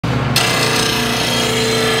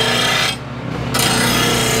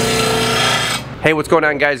Hey, what's going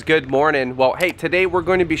on, guys? Good morning. Well, hey, today we're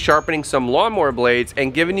going to be sharpening some lawnmower blades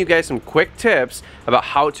and giving you guys some quick tips about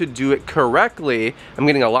how to do it correctly. I'm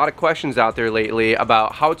getting a lot of questions out there lately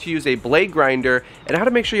about how to use a blade grinder and how to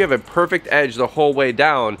make sure you have a perfect edge the whole way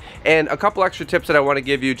down. And a couple extra tips that I want to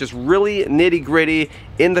give you, just really nitty-gritty,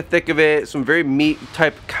 in the thick of it, some very meat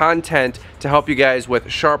type content to help you guys with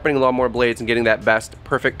sharpening lawnmower blades and getting that best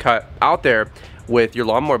perfect cut out there with your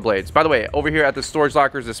lawnmower blades. By the way, over here at the storage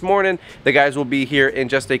lockers this morning, the guys will be here in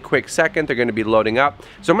just a quick second. They're going to be loading up.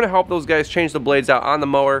 So I'm going to help those guys change the blades out on the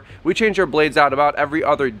mower. We change our blades out about every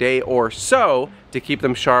other day or so to keep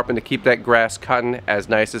them sharp and to keep that grass cutting as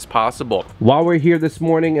nice as possible. While we're here this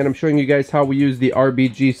morning and I'm showing you guys how we use the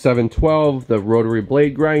RBG 712, the rotary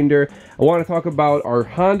blade grinder, I want to talk about our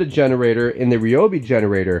Honda generator and the Ryobi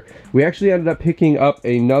generator. We actually ended up picking up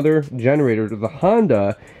another generator to the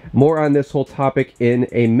Honda. More on this whole topic in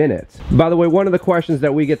a minute. By the way, one of the questions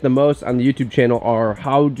that we get the most on the YouTube channel are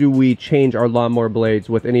how do we change our lawnmower blades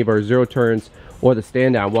with any of our zero turns or the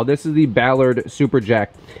stand down. Well, this is the Ballard Super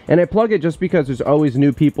Jack, and I plug it just because there's always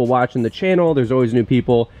new people watching the channel. There's always new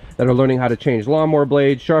people that are learning how to change lawnmower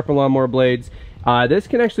blades, sharpen lawnmower blades. This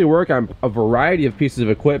can actually work on a variety of pieces of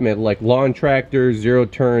equipment like lawn tractors, zero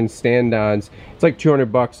turns, stand-ons. It's like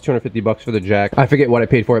 200 bucks, 250 bucks for the jack. I forget what I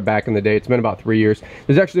paid for it back in the day. It's been about 3 years.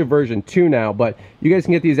 There's actually a version 2 now, but you guys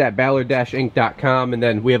can get these at ballard-inc.com, and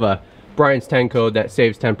then we have a Brian's 10 code that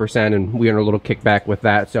saves 10%, and we earn a little kickback with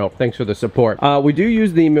that, so thanks for the support. We do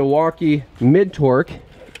use the Milwaukee mid-torque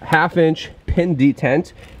half-inch pin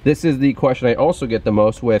detent. This is the question I also get the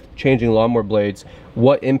most with changing lawnmower blades.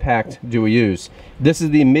 What impact do we use? This is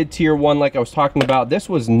the mid-tier one like I was talking about. This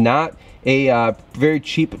was not a very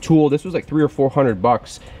cheap tool. This was like 300 or 400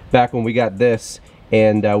 bucks back when we got this,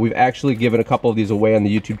 and we've actually given a couple of these away on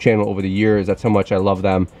the YouTube channel over the years. That's how much I love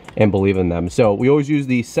them and believe in them. So we always use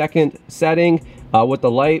the second setting with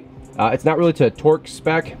the light. It's not really to torque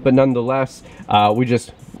spec, but nonetheless, we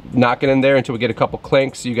just knock it in there until we get a couple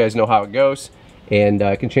clanks so you guys know how it goes, and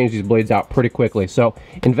can change these blades out pretty quickly. So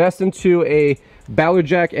invest into a Ballard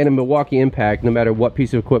jack and a Milwaukee Impact. No matter what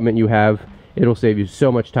piece of equipment you have, it'll save you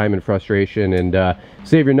so much time and frustration, and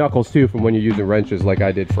save your knuckles too from when you're using wrenches like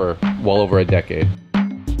I did for well over a decade.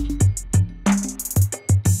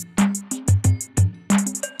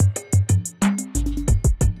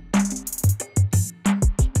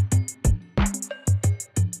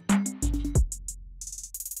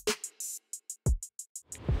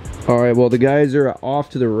 Alright, well, the guys are off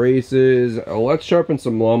to the races. Let's sharpen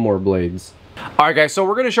some lawnmower blades. Alright guys, so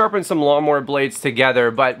we're going to sharpen some lawnmower blades together,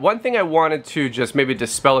 but one thing I wanted to just maybe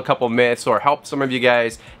dispel a couple myths or help some of you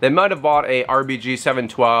guys that might have bought a RBG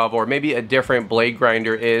 712 or maybe a different blade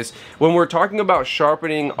grinder is when we're talking about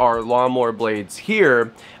sharpening our lawnmower blades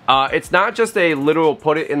here, it's not just a literal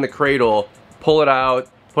put it in the cradle, pull it out,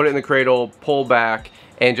 put it in the cradle, pull back,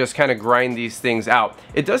 and just kind of grind these things out.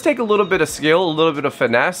 It does take a little bit of skill, a little bit of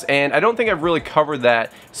finesse, and I don't think I've really covered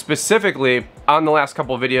that specifically on the last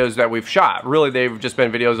couple of videos that we've shot. Really, they've just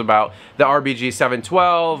been videos about the RBG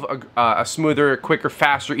 712, a smoother, quicker,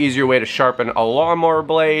 faster, easier way to sharpen a lawnmower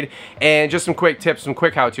blade, and just some quick tips, some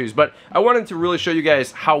quick how-tos. But I wanted to really show you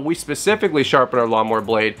guys how we specifically sharpen our lawnmower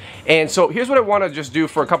blade. And so here's what I want to just do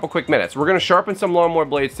for a couple quick minutes. We're going to sharpen some lawnmower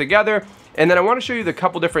blades together, and then I want to show you the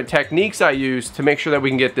couple different techniques I use to make sure that we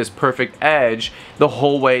can get this perfect edge the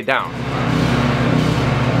whole way down.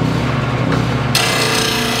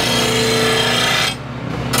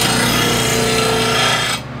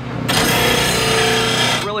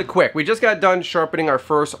 Quick, we just got done sharpening our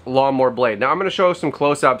first lawnmower blade. Now I'm going to show some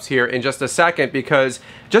close-ups here in just a second, because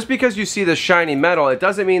just because you see the shiny metal, it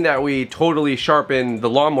doesn't mean that we totally sharpen the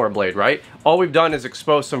lawnmower blade, right? All we've done is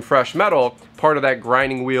expose some fresh metal, part of that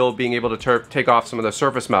grinding wheel being able to take off some of the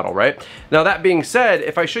surface metal, right? Now that being said,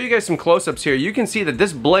 if I show you guys some close-ups here, you can see that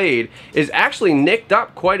this blade is actually nicked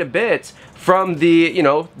up quite a bit from the, you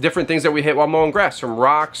know, different things that we hit while mowing grass, from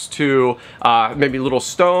rocks to maybe little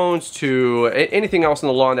stones to anything else in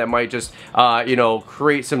the lawn that might just, you know,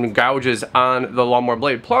 create some gouges on the lawnmower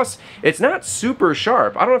blade. Plus, it's not super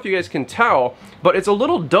sharp. I don't know if you guys can tell, but it's a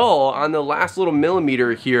little dull on the last little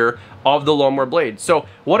millimeter here of the lawnmower blade. So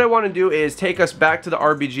what I want to do is take us back to the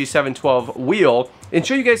RBG 712 wheel and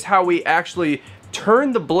show you guys how we actually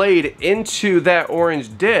turn the blade into that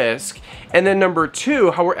orange disc And then number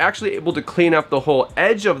 2, how we're actually able to clean up the whole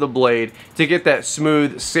edge of the blade to get that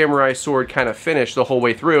smooth samurai sword kind of finish the whole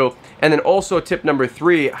way through. And then also tip number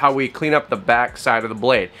 3, how we clean up the back side of the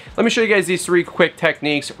blade. Let me show you guys these 3 quick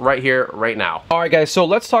techniques right here, right now. All right guys, so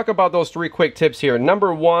let's talk about those 3 quick tips here.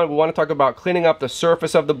 Number 1, we want to talk about cleaning up the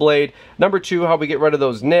surface of the blade. Number 2, how we get rid of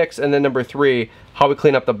those nicks. And then number 3, how we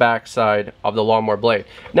clean up the back side of the lawnmower blade.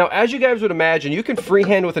 Now, as you guys would imagine, you can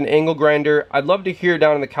freehand with an angle grinder. I'd love to hear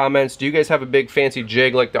down in the comments, do you guys have a big fancy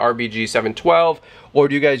jig like the RBG 712? Or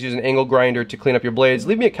do you guys use an angle grinder to clean up your blades?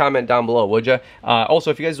 Leave me a comment down below, would you? Also,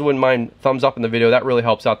 if you guys wouldn't mind, thumbs up in the video. That really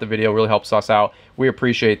helps out the video, really helps us out. We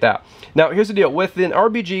appreciate that. Now, here's the deal. With an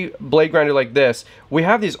RBG blade grinder like this, we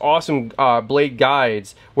have these awesome blade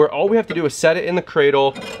guides where all we have to do is set it in the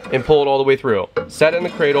cradle and pull it all the way through. Set it in the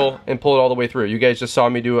cradle and pull it all the way through. You guys just saw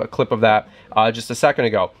me do a clip of that just a second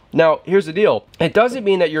ago. Now, here's the deal. It doesn't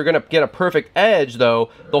mean that you're gonna get a perfect edge though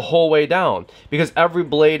the whole way down, because every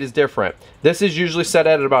blade is different. This is usually set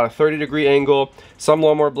at about a 30-degree angle. Some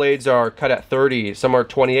lawnmower blades are cut at 30, some are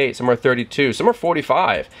 28, some are 32, some are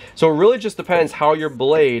 45. So it really just depends how your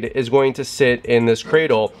blade is going to sit in this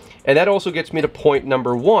cradle. And that also gets me to point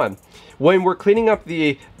number 1. When we're cleaning up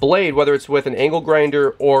the blade, whether it's with an angle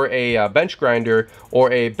grinder or a bench grinder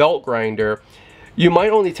or a belt grinder, you might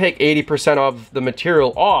only take 80% of the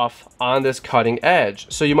material off on this cutting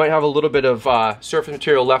edge. So you might have a little bit of surface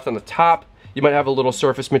material left on the top. You might have a little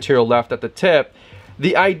surface material left at the tip.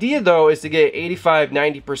 The idea though is to get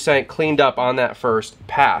 85–90% cleaned up on that first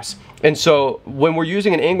pass. And so when we're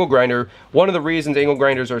using an angle grinder, one of the reasons angle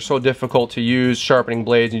grinders are so difficult to use sharpening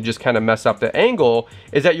blades and you just kind of mess up the angle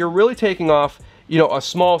is that you're really taking off, you know, a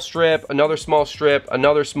small strip, another small strip,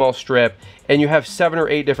 another small strip, and you have 7 or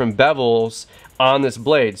 8 different bevels on this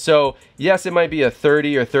blade. So yes, it might be a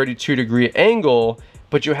 30 or 32 degree angle,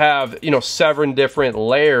 but you have, you know, 7 different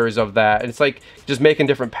layers of that. And it's like just making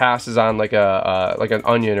different passes on like an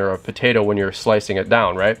onion or a potato when you're slicing it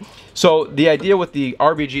down, right? So the idea with the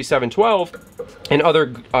RBG 712 and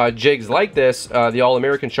other jigs like this, the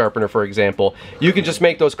All-American sharpener, for example, you can just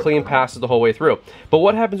make those clean passes the whole way through. But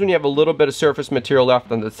what happens when you have a little bit of surface material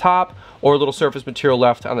left on the top or a little surface material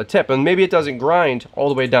left on the tip, and maybe it doesn't grind all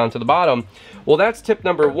the way down to the bottom? Well, that's tip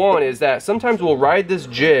number 1, is that sometimes we'll ride this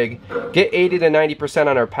jig, get 80–90%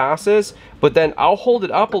 on our passes, but then I'll hold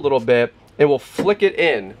it up a little bit and we'll flick it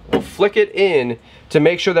in. We'll flick it in to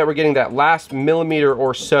make sure that we're getting that last millimeter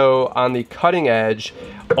or so on the cutting edge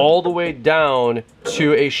all the way down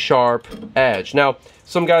to a sharp edge. Now,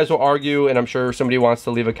 some guys will argue, and I'm sure somebody wants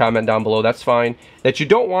to leave a comment down below, that's fine, that you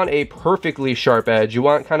don't want a perfectly sharp edge. You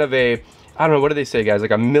want kind of a, I don't know, what do they say, guys?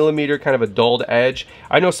 Like a millimeter, kind of a dulled edge.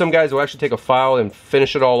 I know some guys will actually take a file and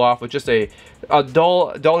finish it all off with just a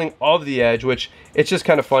dulling of the edge, which it's just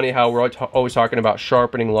kind of funny how we're always talking about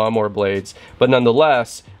sharpening lawnmower blades. But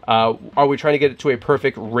nonetheless, are we trying to get it to a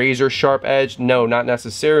perfect razor sharp edge? No, not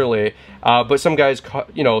necessarily. But some guys,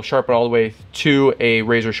 you know, sharpen all the way to a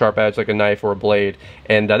razor sharp edge like a knife or a blade.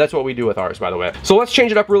 And that's what we do with ours, by the way. So let's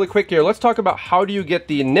change it up really quick here. Let's talk about how do you get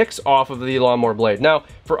the nicks off of the lawnmower blade. Now,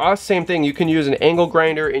 for us, same thing. You can use an angle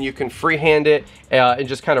grinder and you can freehand it and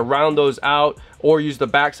just kind of round those out, or use the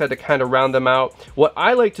backside to kind of round them out. What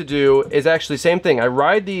I like to do is actually same thing. I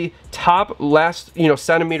ride the top last, you know,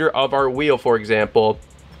 centimeter of our wheel, for example,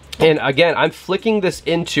 and again, I'm flicking this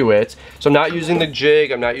into it. So I'm not using the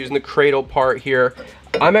jig, I'm not using the cradle part here.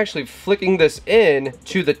 I'm actually flicking this in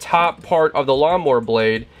to the top part of the lawnmower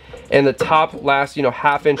blade and the top last, you know,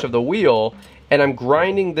 ½ inch of the wheel, and I'm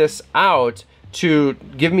grinding this out to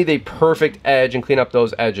give me the perfect edge and clean up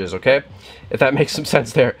those edges, okay? If that makes some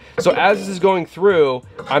sense there. So as this is going through,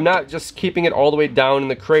 I'm not just keeping it all the way down in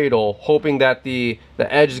the cradle, hoping that the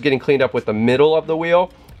edge is getting cleaned up with the middle of the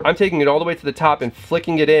wheel. I'm taking it all the way to the top and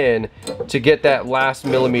flicking it in to get that last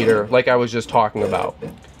millimeter like I was just talking about.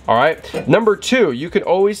 All right, number 2, you can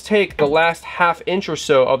always take the last ½ inch or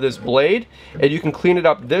so of this blade and you can clean it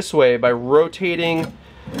up this way by rotating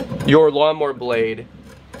your lawnmower blade.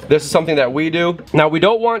 This is something that we do. Now, we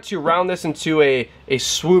don't want to round this into a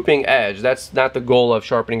swooping edge. That's not the goal of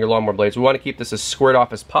sharpening your lawnmower blades. We want to keep this as squared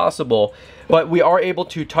off as possible, but we are able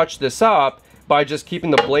to touch this up by just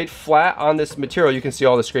keeping the blade flat on this material. You can see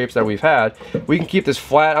all the scrapes that we've had. We can keep this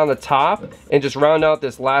flat on the top and just round out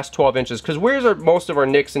this last 12 inches, because where's most of our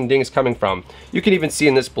nicks and dings coming from? You can even see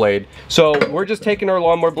in this blade. So we're just taking our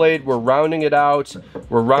lawnmower blade, we're rounding it out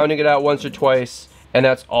once or twice, and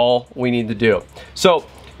that's all we need to do. So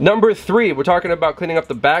number 3, we're talking about cleaning up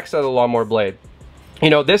the backside of the lawnmower blade. You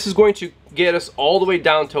know, this is going to get us all the way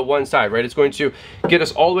down to one side, right? It's going to get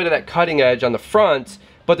us all the way to that cutting edge on the front,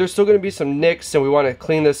 but there's still going to be some nicks, and we want to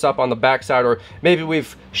clean this up on the backside, or maybe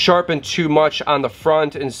we've sharpened too much on the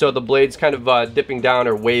front, and so the blade's kind of dipping down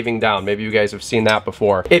or waving down. Maybe you guys have seen that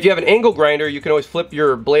before. If you have an angle grinder, you can always flip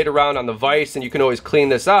your blade around on the vise, and you can always clean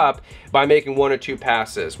this up by making 1 or 2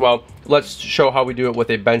 passes. Well, let's show how we do it with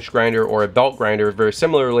a bench grinder or a belt grinder. Very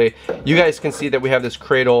similarly, you guys can see that we have this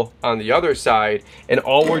cradle on the other side, and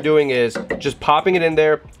all we're doing is just popping it in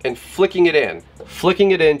there and flicking it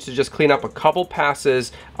in to just clean up a couple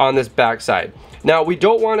passes on this back side. Now, we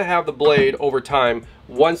don't want to have the blade over time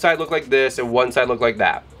one side look like this and one side look like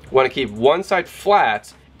that. We want to keep one side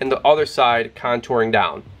flat and the other side contouring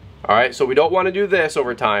down. All right, so we don't want to do this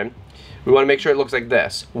over time. We want to make sure it looks like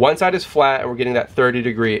this. One side is flat and we're getting that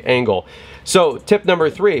 30-degree angle. So tip number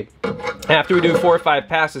 3, after we do 4 or 5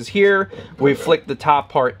 passes here, we flick the top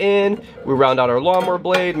part in, we round out our lawnmower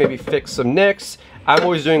blade, maybe fix some nicks. I'm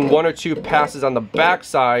always doing 1 or 2 passes on the back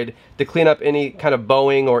side to clean up any kind of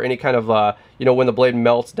bowing or any kind of, you know, when the blade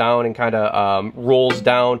melts down and kind of rolls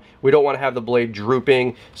down. We don't want to have the blade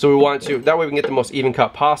drooping, so we want to, that way we can get the most even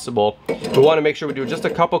cut possible. We want to make sure we do just a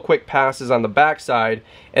couple quick passes on the back side,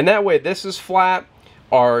 and that way this is flat,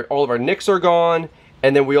 all of our nicks are gone,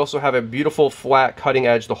 and then we also have a beautiful flat cutting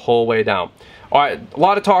edge the whole way down. All right, a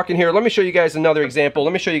lot of talking here. Let me show you guys another example.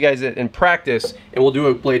 Let me show you guys it in practice, and we'll do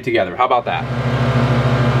a blade together. How about that?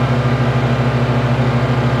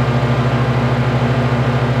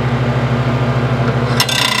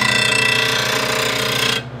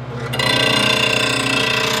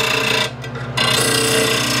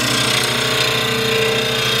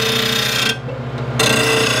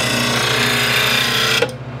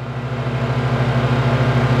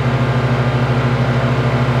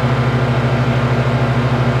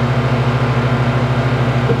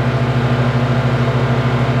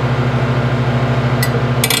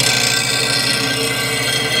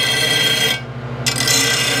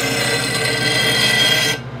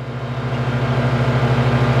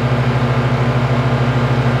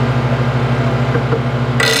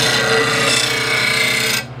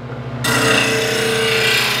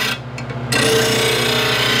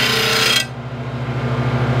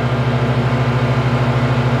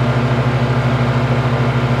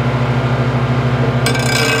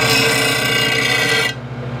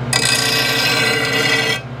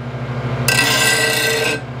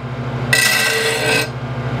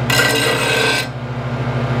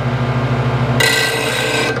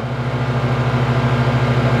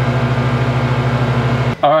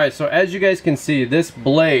 Alright, so as you guys can see, this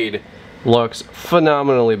blade looks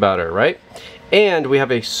phenomenally better, right? And we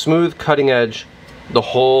have a smooth cutting edge the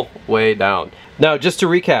whole way down. Now, just to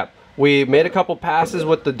recap, we made a couple passes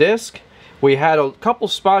with the disc. We had a couple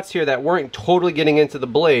spots here that weren't totally getting into the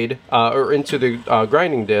blade or into the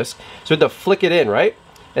grinding disc, so we had to flick it in, right?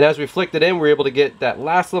 And as we flicked it in, we were able to get that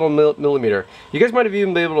last little millimeter. You guys might have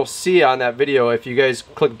even been able to see on that video if you guys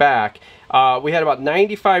click back. We had about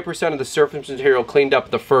 95% of the surface material cleaned up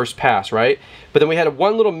the first pass, right? But then we had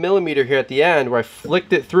 1 little millimeter here at the end where I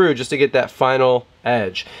flicked it through just to get that final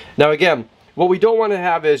edge. Now again, what we don't want to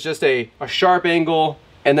have is just a sharp angle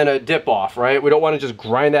and then a dip off, right? We don't want to just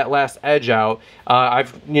grind that last edge out.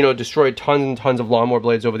 I've, you know, destroyed tons and tons of lawnmower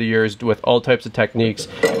blades over the years with all types of techniques.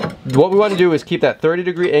 What we want to do is keep that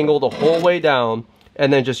 30-degree angle the whole way down,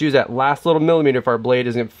 and then just use that last little millimeter if our blade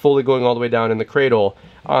isn't fully going all the way down in the cradle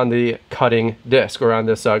on the cutting disc or on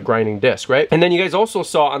this grinding disc, right? And then you guys also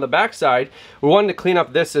saw on the back side, we wanted to clean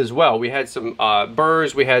up this as well. We had some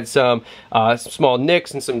burrs, we had some small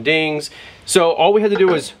nicks and some dings. So all we had to do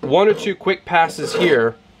was 1 or 2 quick passes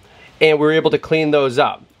here, and we were able to clean those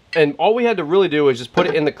up. And all we had to really do was just put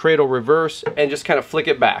it in the cradle reverse and just kind of flick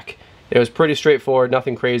it back. It was pretty straightforward,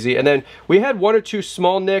 nothing crazy. And then we had 1 or 2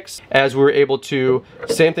 small nicks as we were able to,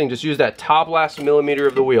 same thing, just use that top last millimeter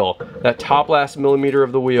of the wheel,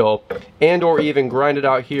 and or even grind it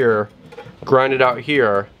out here,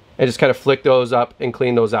 and just kind of flick those up and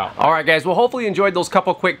clean those out. All right, guys, well, hopefully you enjoyed those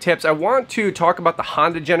couple quick tips. I want to talk about the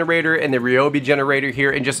Honda generator and the Ryobi generator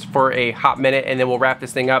here in just for a hot minute, and then we'll wrap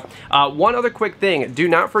this thing up. One other quick thing, do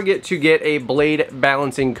not forget to get a blade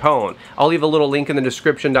balancing cone. I'll leave a little link in the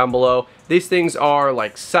description down below. These things are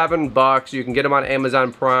like $7. You can get them on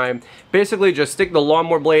Amazon Prime. Basically, just stick the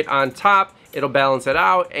lawnmower blade on top, it'll balance it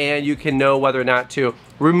out, and you can know whether or not to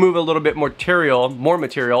remove a little bit more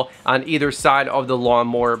material on either side of the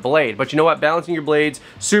lawnmower blade. But you know what, balancing your blades,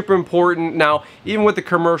 super important. Now, even with the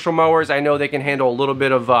commercial mowers, I know they can handle a little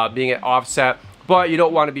bit of being at offset. but you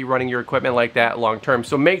don't want to be running your equipment like that long term.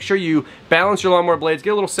 So make sure you balance your lawnmower blades.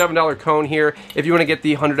 Get a little $7 cone here if you want to get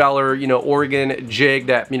the $100, you know, Oregon jig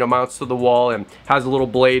that, you know, mounts to the wall and has a little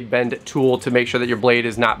blade bend tool to make sure that your blade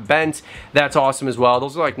is not bent. That's awesome as well.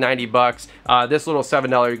 Those are like 90 bucks. This little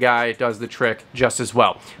 $7 guy does the trick just as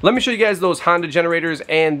well. Let me show you guys those Honda generators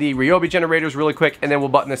and the Ryobi generators really quick, and then we'll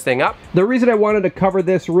button this thing up. The reason I wanted to cover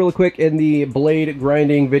this really quick in the blade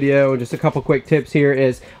grinding video, just a couple quick tips here,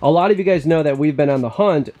 is a lot of you guys know that we've been on the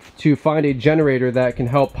hunt to find a generator that can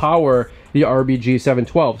help power the RBG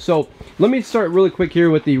 712. So let me start really quick here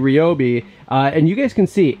with the Ryobi, and you guys can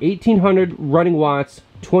see 1800 running watts,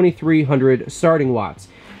 2300 starting watts.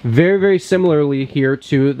 Very, very similarly here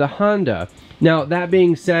to the Honda. Now, that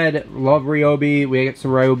being said, love Ryobi. We get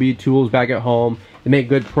some Ryobi tools back at home. They make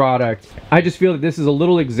good product. I just feel that this is a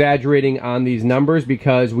little exaggerating on these numbers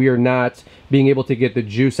because we are not being able to get the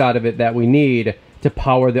juice out of it that we need to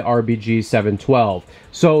power the RBG 712.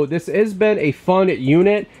 So this has been a fun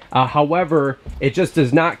unit. However, it just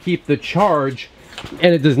does not keep the charge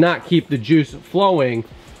and it does not keep the juice flowing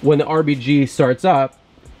when the RBG starts up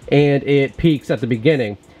and it peaks at the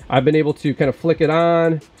beginning. I've been able to kind of flick it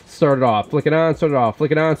on, start it off, flick it on, start it off,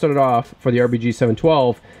 flick it on, start it off for the RBG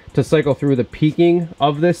 712 to cycle through the peaking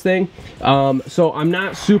of this thing. So I'm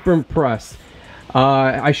not super impressed.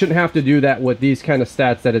 I shouldn't have to do that with these kind of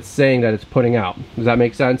stats that it's saying that it's putting out. Does that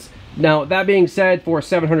make sense? Now, that being said, for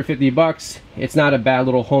 750 bucks, it's not a bad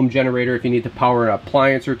little home generator if you need to power an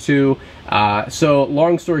appliance or two. So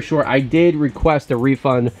long story short, I did request a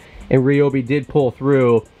refund, and Ryobi did pull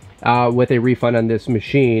through with a refund on this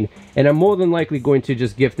machine, and I'm more than likely going to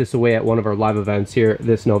just gift this away at one of our live events here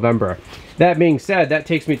this November. That being said, that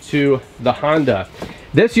takes me to the Honda.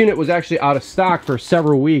 This unit was actually out of stock for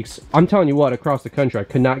several weeks. I'm telling you what, across the country, I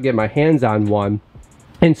could not get my hands on one.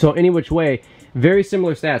 And so any which way, very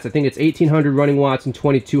similar stats. I think it's 1800 running watts and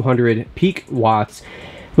 2200 peak watts.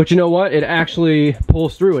 But you know what? It actually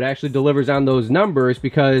pulls through. It actually delivers on those numbers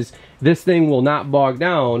because this thing will not bog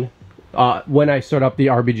down when I start up the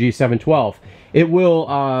RBG 712. It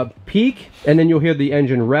will peak, and then you'll hear the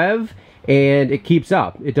engine rev, and it keeps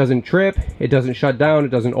up. It doesn't trip, it doesn't shut down, it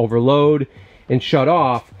doesn't overload and shut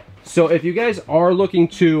off. So if you guys are looking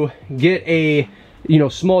to get a, you know,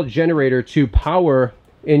 small generator to power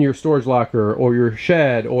in your storage locker or your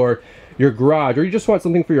shed or your garage, or you just want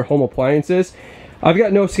something for your home appliances, I've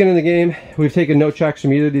got no skin in the game. We've taken no checks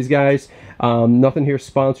from either of these guys. Nothing here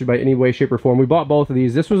sponsored by any way, shape, or form. We bought both of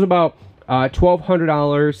these. This was about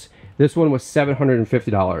 $1,200. This one was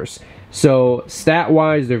 $750. So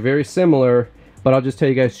stat-wise, they're very similar, but I'll just tell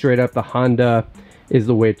you guys straight up, the Honda is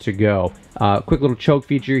the way to go. Quick little choke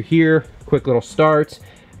feature here, quick little start,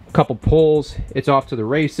 couple pulls, it's off to the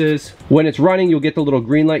races. When it's running, you'll get the little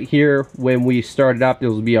green light here. When we start it up, there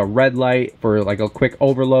will be a red light for like a quick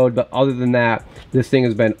overload, but other than that, this thing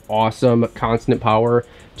has been awesome. Constant power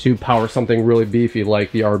to power something really beefy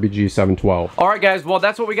like the RBG 712. All right, guys, well,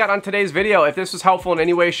 that's what we got on today's video. If this was helpful in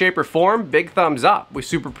any way, shape, or form, big thumbs up. We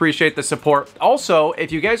super appreciate the support. Also,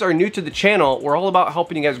 if you guys are new to the channel, we're all about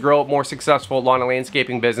helping you guys grow more successful lawn and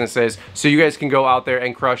landscaping businesses so you guys can go out there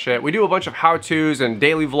and crush it. We do a bunch of how-tos and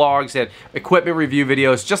daily vlogs and equipment review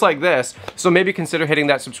videos just like this, so maybe consider hitting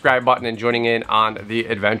that subscribe button and joining in on the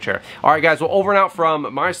adventure. All right, guys, well, over and out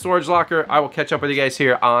from my storage locker. I will catch up with you guys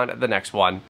here on the next one.